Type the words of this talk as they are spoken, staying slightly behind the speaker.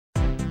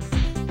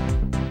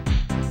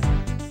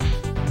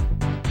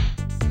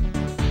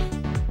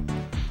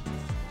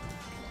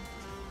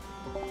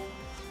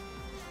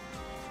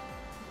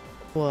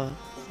What?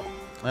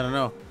 I don't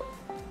know.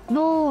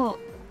 No.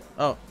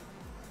 Oh.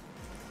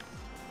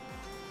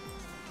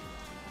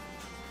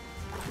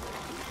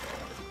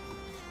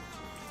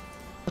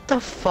 What the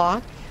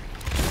fuck?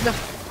 No.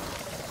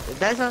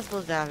 That's not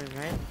supposed to happen,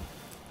 right?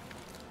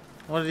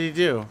 What did he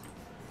do?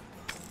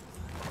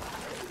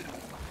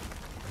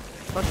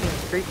 Fucking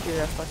freak you,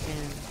 that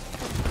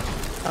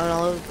fucking... I'm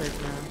all over the place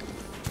now.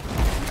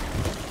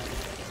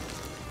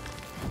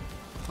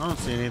 I don't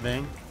see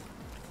anything.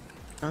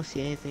 I don't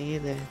see anything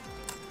either.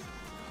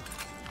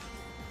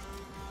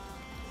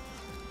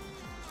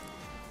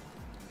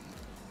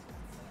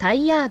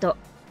 Tired. What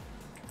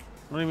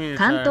do you mean you're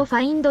Can't tired?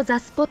 find the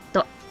spot.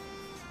 What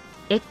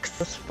X.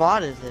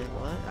 spot is it?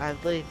 What? I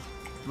believe...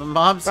 The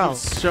mobs Bro.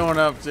 keep showing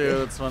up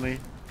too. It's funny.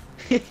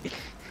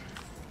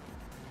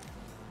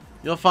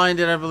 You'll find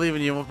it. I believe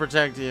in you. We'll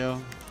protect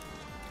you.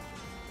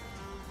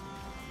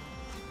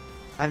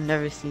 I've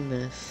never seen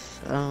this.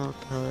 I don't know what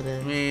the hell it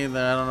is. Me either.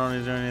 I don't know what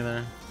he's doing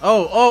either.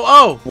 Oh,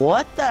 oh,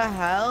 What the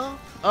hell?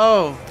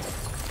 oh, oh!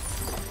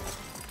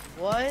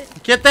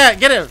 What? Get that!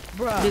 Get it!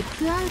 Bruh.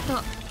 Look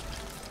out.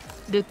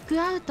 Look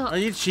out. Are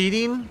you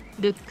cheating?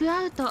 Look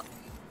out.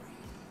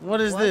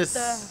 What is What this?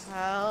 the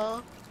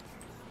hell?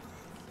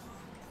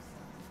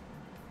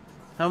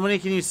 How many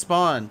can you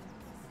spawn?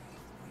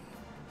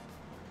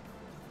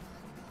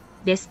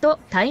 Best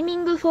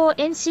timing for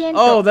ancient.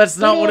 Oh, that's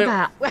not what it-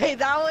 flavor. Wait,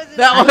 that wasn't...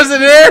 That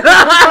wasn't it!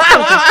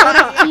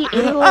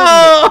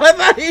 Oh, I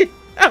thought you...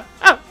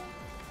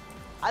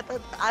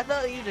 I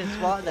thought you just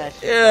spawned that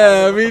shit.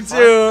 Yeah, What me the fuck?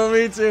 too,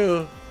 me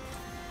too.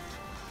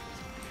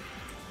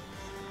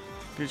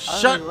 Dude,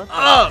 shut what the-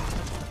 up!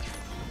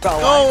 Bro, Go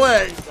why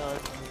away. did you go?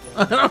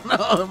 I don't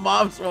know, the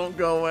mobs won't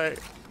go away.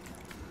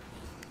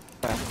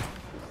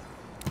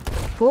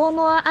 4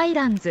 more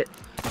islands.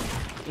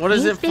 What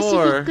is In it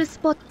for? specific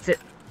spots.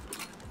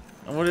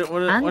 What,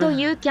 And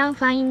you can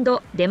find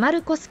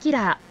Demarcus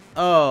killer.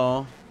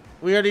 Oh,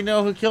 we already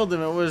know who killed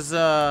him. It was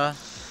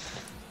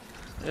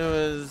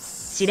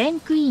Siren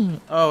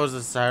Queen. oh, it was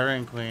a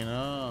Siren Queen.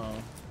 Oh.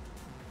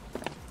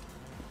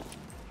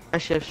 Our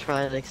ship's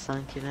probably like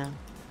sunk, you know?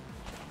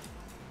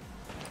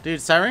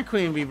 Dude, Siren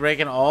Queen be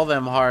breaking all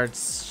them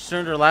hearts. She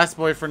turned her last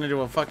boyfriend into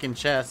a fucking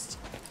chest.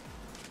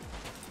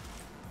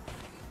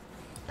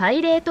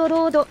 Pirate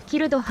Road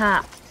killed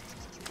her.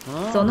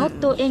 Oh. So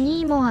not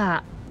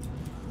anymore.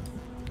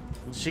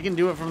 She can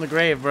do it from the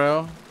grave,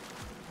 bro.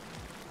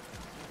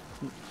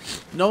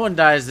 No one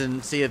dies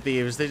in Sea of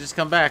Thieves. They just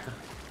come back.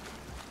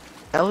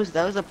 That was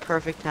a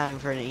perfect time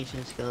for an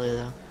ancient skiller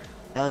though.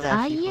 That was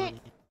actually yeah.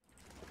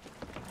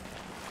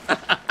 funny.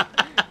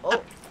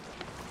 Oh.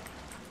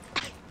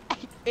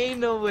 Ain't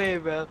no way,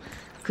 bro.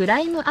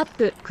 Climb up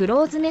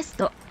close nest.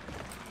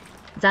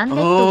 Then let go.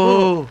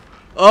 Oh.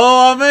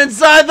 Oh, I'm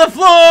inside the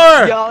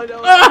floor! Yo,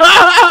 no.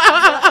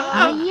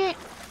 Aye.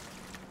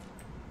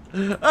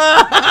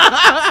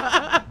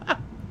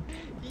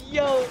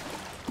 Yo.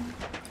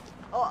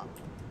 Oh.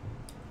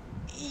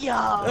 Yo.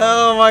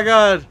 Oh my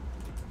god.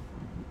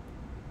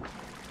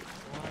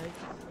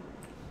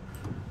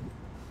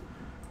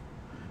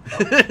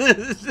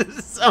 This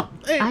is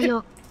something.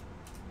 Ayo.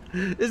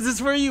 Is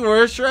this where you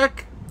were,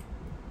 Shrek?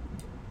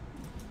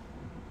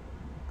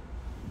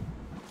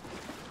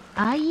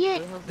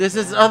 Aye. This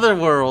is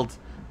Otherworld.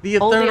 The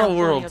Eternal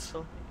World.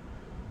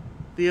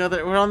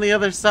 We're on the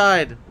other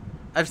side.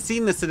 I've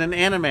seen this in an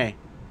anime.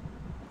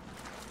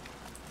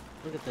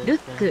 Look at this.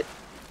 Look. man.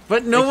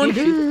 But no one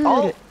can,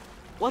 Oh.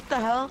 What the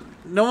hell?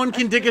 no one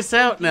can dig us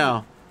out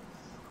now.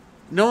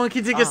 No one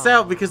can dig us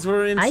out because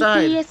we're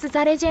inside. IPS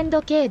The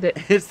Legend Cave.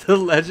 It's the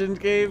Legend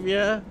Cave,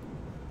 yeah.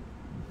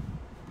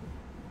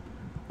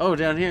 Oh,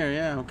 down here,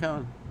 yeah, I'm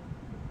coming.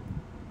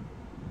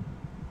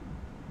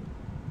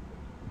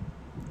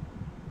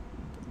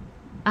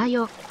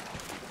 Ayo.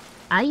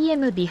 I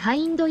am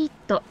behind it.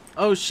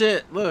 Oh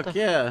shit, look,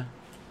 yeah.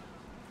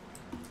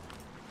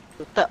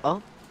 What the?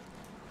 Oh.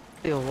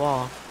 Be a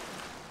wall.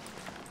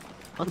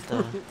 What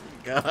the?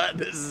 God,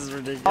 this is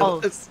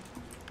ridiculous.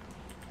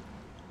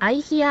 I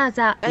hear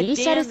the God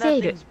initial damn, that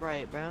sale. thing's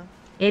bright, bro.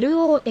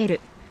 LOL.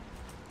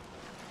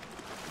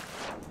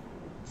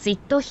 Sit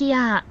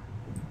here.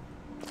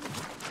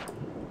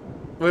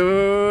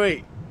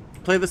 Wait.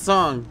 Play the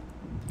song.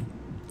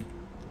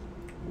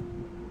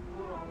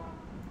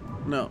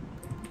 No.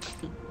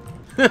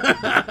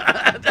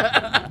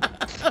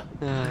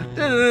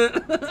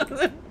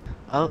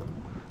 Oh.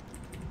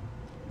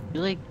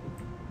 You like?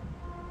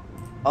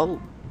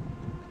 Oh.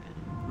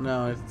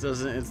 No, it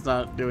doesn't. It's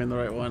not doing the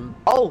right one.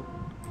 Oh.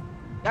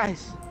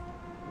 Guys.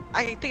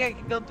 I think I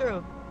can go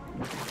through.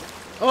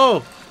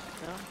 Oh,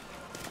 No?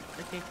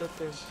 I can't go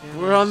through.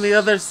 we're on the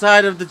other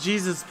side of the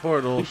Jesus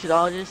portal. We should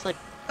all just like.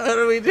 How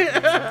do we do?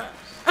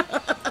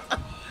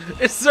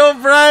 It's so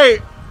bright.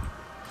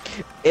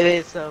 It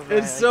is so bright.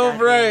 It's so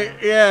bright.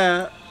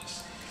 Yeah.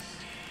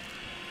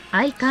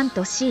 I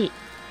can't see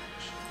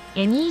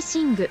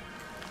anything.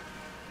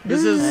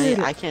 This is-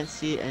 I can't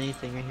see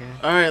anything right here.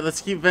 All right,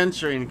 let's keep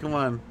venturing. Come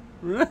on.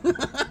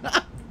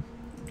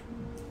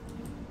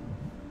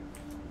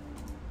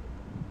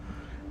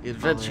 The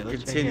adventure wait,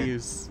 let's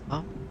continues.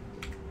 Oh.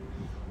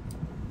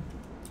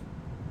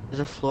 There's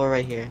a floor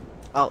right here.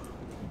 Oh.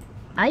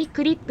 I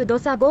clipped the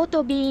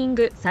boat being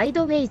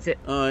sideways.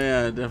 Oh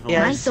yeah, definitely.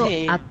 Yeah, Might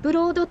same.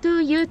 upload to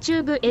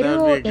YouTube That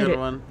would be a good LOL.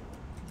 one.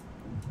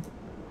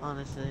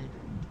 Honestly.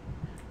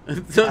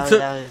 So- That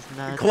was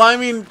nuts.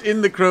 Climbing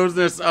in the crow's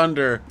nest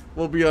under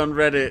will be on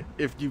Reddit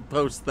if you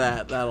post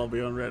that. That'll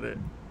be on Reddit.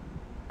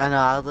 I know,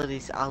 I'll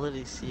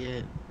literally see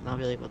it. And I'll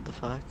be like, what the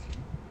fuck?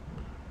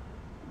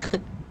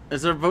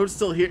 Is our boat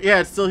still here?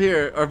 Yeah, it's still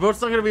here. Our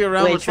boat's not gonna be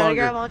around Wait, much try to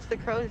longer. grab onto the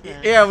crow's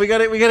nest. Yeah, we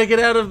gotta get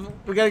out of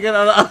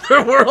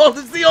Otherworld.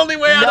 It's the only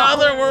way out of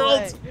No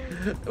Otherworld. way.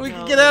 We No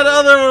can get out of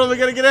Otherworld. We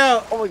gotta get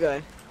out. Oh my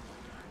god.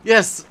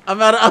 Yes,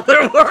 I'm out of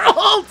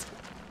Otherworld.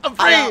 I'm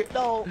free.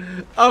 No.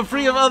 I'm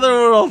free of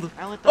Otherworld.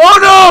 I went the Oh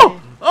wrong no!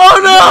 way.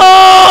 Oh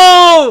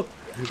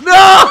no! No!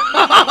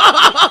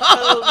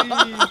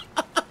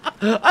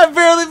 I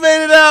barely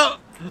made it out.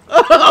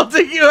 I'll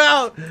take you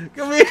out.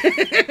 Come here.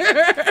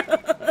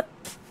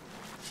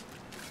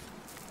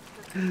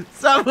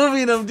 Stop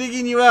moving. I'm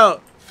digging you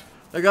out.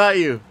 I got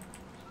you.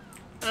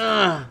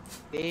 Ugh.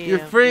 Damn, You're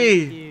free.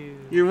 thank you.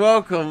 You're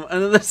welcome.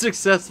 Another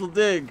successful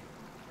dig.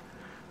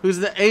 Who's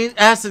the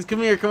acid? Come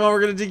here. Come on.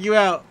 We're gonna dig you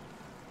out.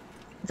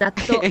 That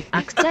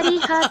actually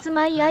hurts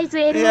my eyes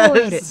Yeah, LOL.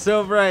 it's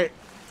so bright.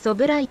 So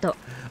bright.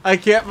 I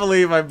can't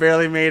believe I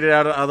barely made it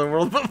out of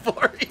Otherworld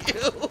before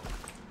you.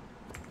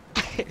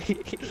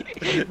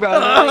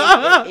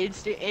 Bro,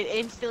 it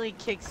instantly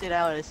kicks it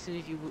out as soon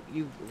as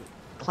you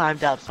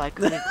climbed up, so I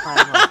couldn't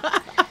climb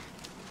up.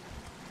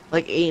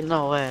 Like, ain't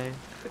no way.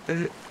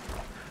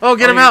 Oh,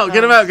 get him Oh, out!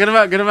 Get him you're out! Get him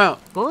out! Get him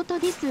out! Boat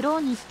this low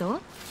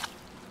nito.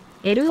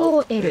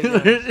 LOL.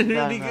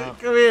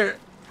 Come here.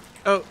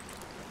 Oh,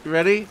 you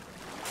ready?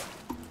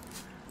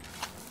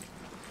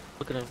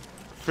 Look at him.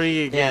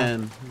 Free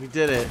again. We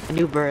did it. A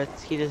new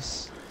birth. He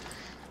just.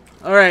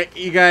 Alright,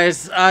 you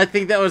guys. I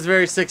think that was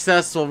very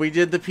successful. We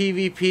did the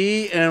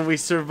PvP and we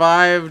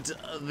survived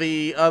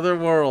the other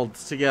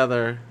worlds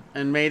together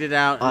and made it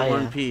out in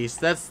one piece.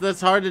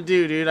 That's hard to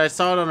do, dude. I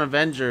saw it on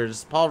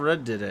Avengers. Paul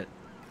Rudd did it.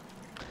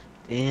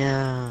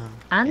 Damn.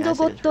 And Yeah, I see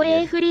got it's pretty a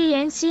good. free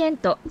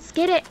ancient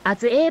scale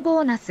as a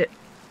bonus.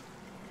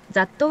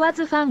 That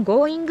was fun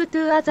going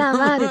to other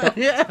world.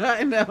 Yeah,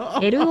 I know.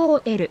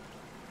 LOL. Yeah,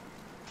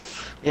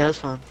 that's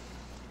fun.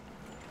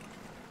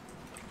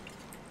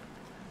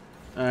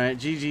 Alright,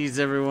 GG's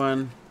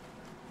everyone.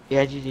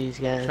 Yeah, GG's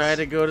guys. Try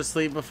to go to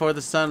sleep before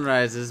the sun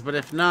rises, but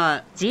if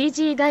not,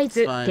 GG guys,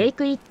 It's fine. take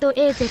it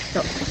AZ.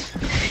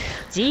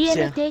 GM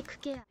Yeah. take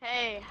care.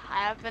 Hey,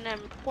 I have an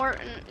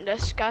important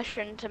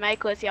discussion to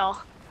make with y'all.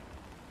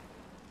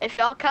 If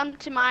y'all come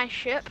to my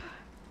ship,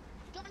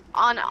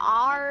 on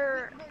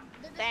our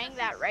thing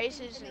that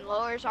raises and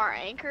lowers our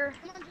anchor,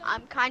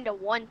 I'm kinda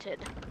wanted.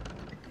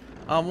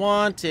 I'm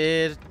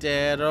wanted,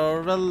 dead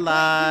or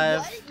alive.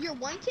 What? You're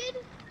wanted?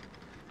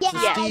 Yes.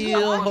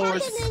 Steel What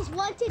horse. is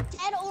wanted,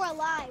 dead or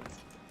alive?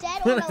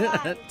 Dead or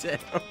alive? Dead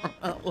or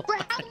alive. For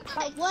how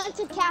much?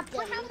 Wanted captain.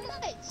 For how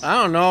much? I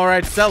don't know,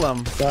 alright, sell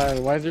him. God,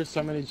 why is there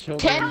so many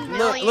children? $10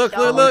 million. Look,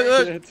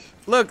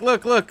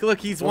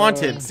 he's Whoa.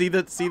 wanted. See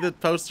the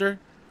poster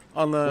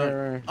on the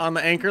Where? on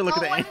the anchor? Look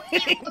Oh, at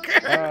the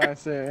anchor. Oh, I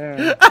see,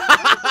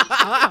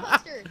 yeah.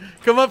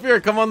 Come up here,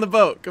 come on the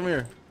boat. Come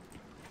here.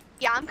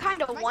 Yeah, I'm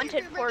kinda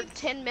wanted for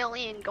 10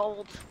 million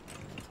gold.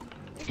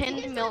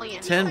 10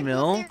 million. 10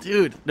 mil?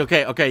 Dude.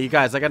 Okay, you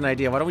guys, I got an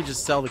idea. Why don't we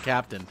just sell the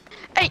captain?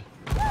 Hey!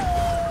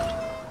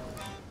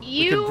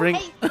 You bring-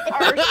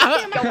 are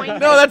going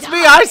No, that's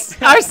me. I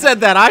said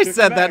that. I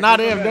said that, not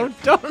him.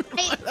 Don't Hey,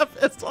 point a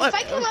pistol If at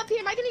I come him. up here,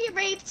 am I gonna get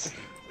raped?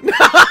 You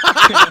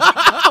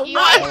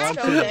What? are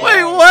so Wait,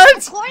 bad.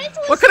 what? According to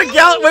What his kind of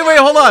gal? name, Wait,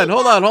 hold on.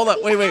 he's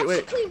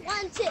Wait. actually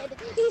wanted.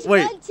 He's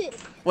Wait. wanted.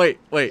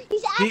 Wait.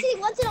 He's actually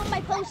wanted on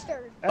my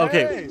poster.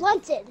 Okay. He's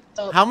wanted.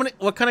 How many?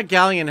 What kind of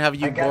galleon have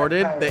you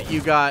boarded that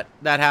you got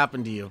that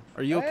happened to you?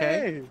 Are you okay?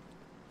 Hey,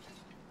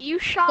 You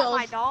shot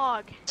my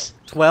dog.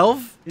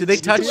 12? Did they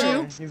touch he's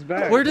you? back. He's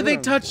back. Where did they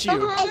Yeah. touch you?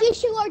 And you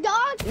shoot our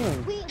dog? Yeah.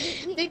 We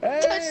Hey.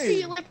 touched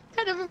you like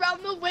kind of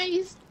around the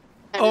waist.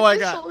 and Oh my the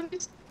God.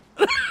 shoulders.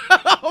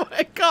 Oh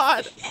my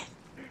god.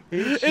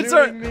 He's It's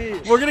our. shooting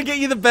me. We're gonna get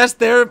you the best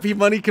therapy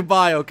money could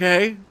buy,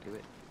 okay?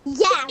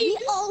 Yeah, we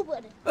all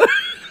would.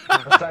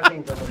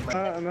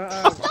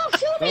 Nuh-uh. Stop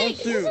shooting me! Don't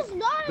shoot. This is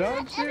not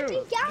Don't an enemy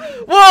shoot.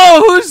 galleon.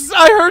 Whoa!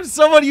 I heard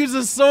someone use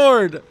a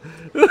sword.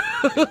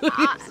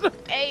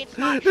 Hey, it's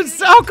not It's-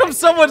 shooting How come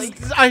someone's?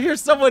 technically. I hear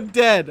someone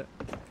dead.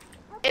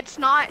 It's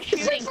not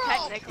shooting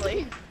Control.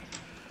 technically.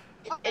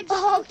 It's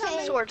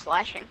Okay. sword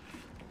slashing.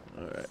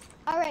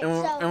 Alright, And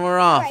we're- so. and we're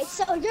off. Alright,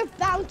 so you're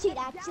bountied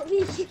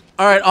actually.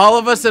 All right, all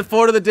of us at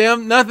Fort of the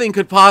Dam. Nothing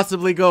could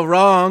possibly go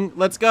wrong.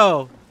 Let's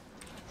go.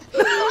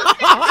 You're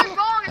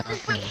wrong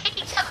if we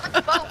hate each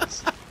other's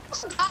boats.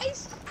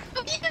 Guys.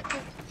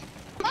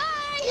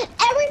 Bye.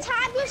 Every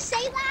time you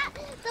say that,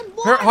 the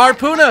more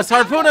Harpoon us,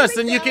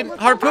 and you can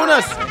harpoon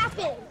us.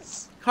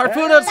 Happens.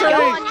 Harpoon us, Go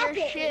hurry! on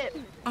your ship.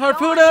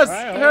 Harpoon us,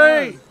 Alright, hold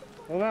hurry! on.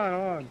 Hold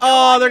on.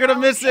 Oh, they're gonna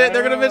miss it.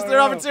 They're gonna miss their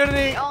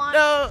opportunity. Go on.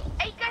 No.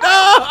 Hey guys,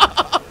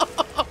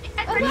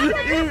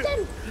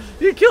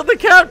 You killed the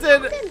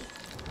captain!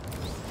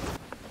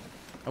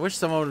 I wish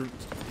someone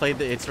played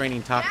the It's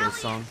Raining Tacos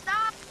song.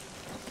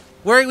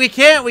 We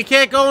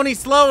can't go any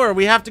slower.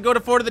 We have to go to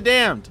Fort of the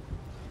Damned.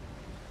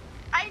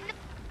 I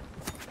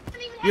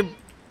know.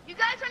 You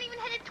guys aren't even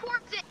headed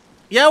towards it.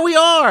 Yeah, we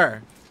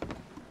are.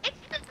 It's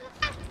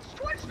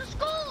towards the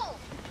school.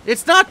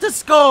 It's not the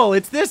skull.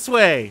 It's this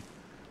way.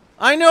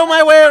 I know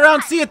my way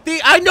around Sea of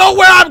Thieves. I know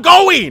where I'm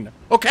going.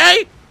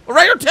 Okay?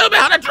 Orator, tell me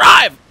how to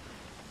drive.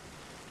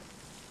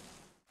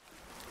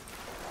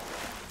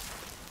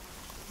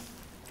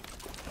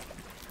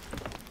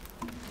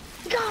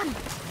 God.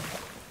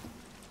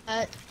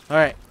 All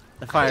right,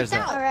 the fire's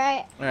out.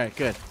 Alright. All right,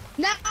 good.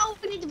 Now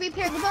we need to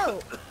repair the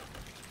boat.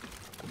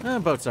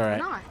 Boat's all right.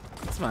 Not.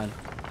 It's fine.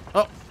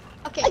 Oh,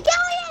 Okay. A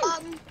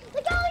galleon!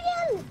 The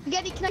galleon!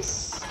 Getty, can I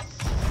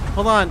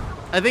hold on.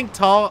 I think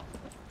Sorry!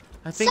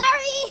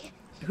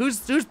 Who's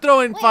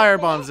throwing fire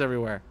bombs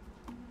everywhere?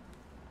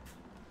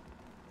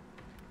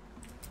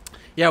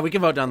 Yeah, we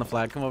can vote down the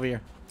flag. Come over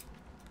here.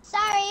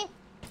 Sorry.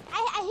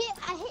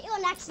 I hit you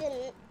on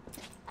accident.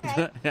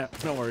 Alright. Yeah,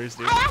 no worries,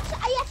 dude.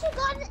 I actually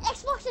got an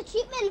Xbox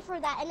achievement for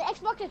that, an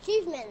Xbox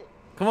achievement.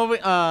 Come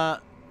over,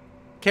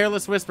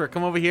 Careless Whisper,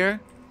 come over here.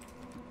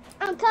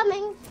 I'm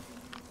coming.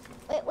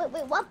 Wait,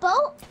 what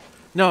boat?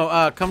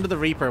 No, come to the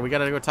Reaper. We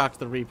gotta go talk to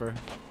the Reaper.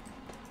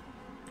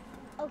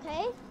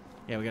 Okay.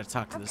 Yeah, we gotta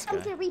talk to this guy.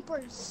 Come to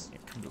Reapers. Yeah,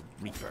 come to the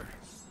Reaper.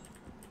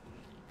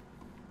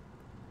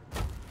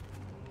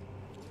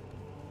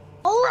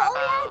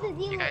 Oh yeah, the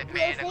deal.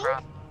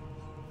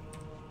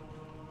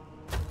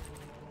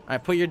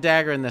 Alright, put your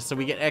dagger in this so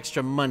we get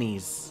extra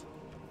monies.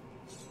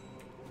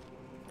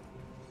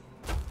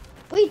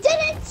 We did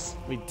it!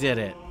 We did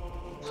it.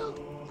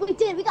 We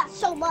did. We got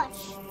so much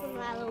from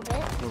that little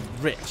bit. We're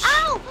rich.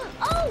 Ow!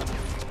 Oh!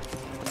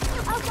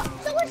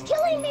 Someone's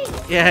killing me!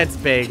 Yeah, it's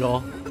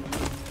Bagel.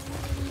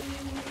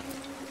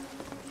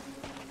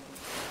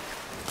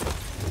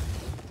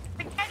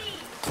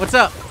 What's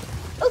up?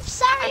 Oops,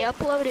 sorry. I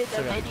uploaded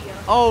the video.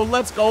 Oh,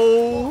 let's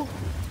go.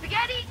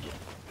 Spaghetti!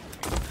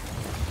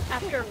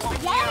 After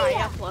 1 year,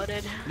 I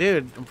uploaded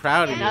Dude, I'm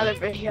proud of another you.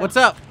 video. What's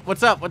up?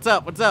 What's up? What's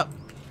up? What's up?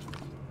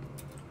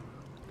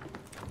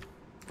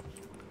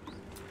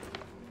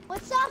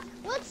 What's up?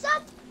 What's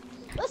up?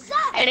 What's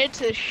up? And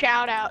it's a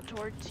shout out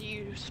towards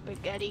you,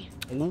 Spaghetti.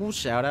 Ooh,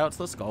 shout outs.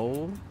 Let's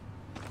go.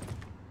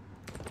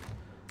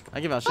 I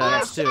give out shout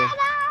outs too.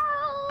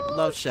 Shout-outs!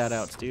 Love shout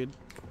outs, dude.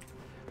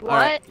 What?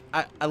 Alright,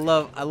 I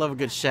love a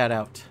good shout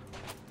out.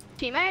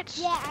 Teammates?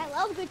 Yeah, I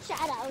love good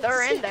shout-outs.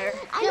 They're in there.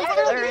 I Yeah, never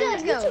they're did in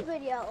a there. YouTube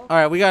video.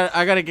 Alright,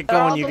 I gotta get They're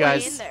going, all you the way in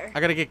guys. there. I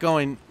gotta get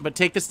going. But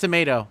take this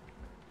tomato.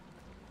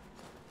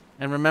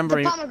 And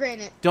remember, The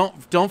pomegranate.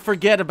 don't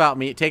forget about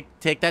me.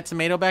 Take that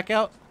tomato back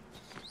out.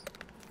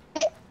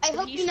 I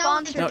hope you you know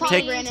sponsor it's No, a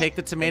take pomegranate.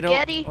 the tomato.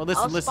 Spaghetti, Oh, I'll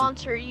listen.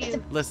 sponsor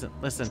you. Listen.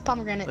 It's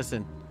pomegranate.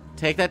 Listen.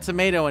 Take that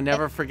tomato and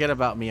never forget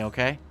about me,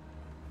 okay?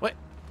 What?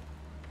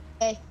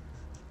 Okay.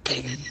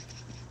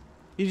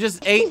 You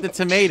just ate the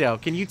tomato.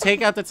 Can you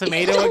take out the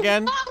tomato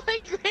again?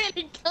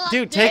 Pomegranate, God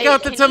Dude, dang take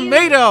out the can you-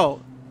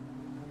 tomato!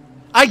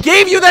 I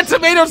gave you that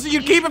tomato so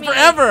you keep it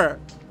forever!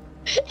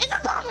 It's a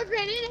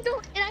pomegranate and I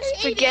ate it.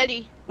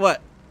 Spaghetti.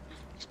 What?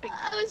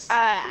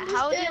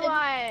 How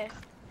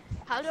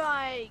do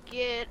I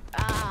get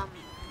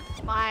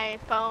my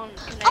phone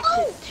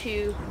connected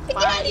to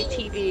my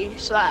TV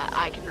so that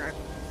I can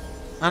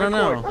I don't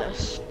record know.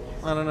 this?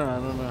 I don't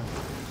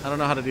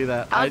know how to do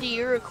that. How do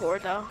you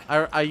record though?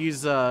 I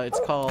use, it's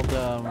called,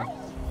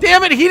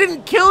 Damn it, he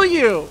didn't kill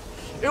you!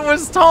 It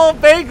was Tall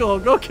Bagel!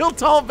 Go kill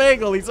Tall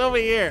Bagel, he's over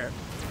here!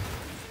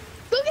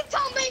 Go get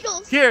Tom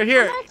Bagels. Here,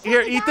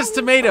 eat this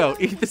tomato!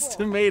 Eat this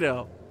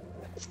tomato!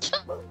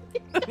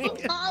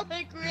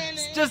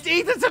 Pomegranate. Just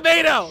eat the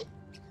tomato!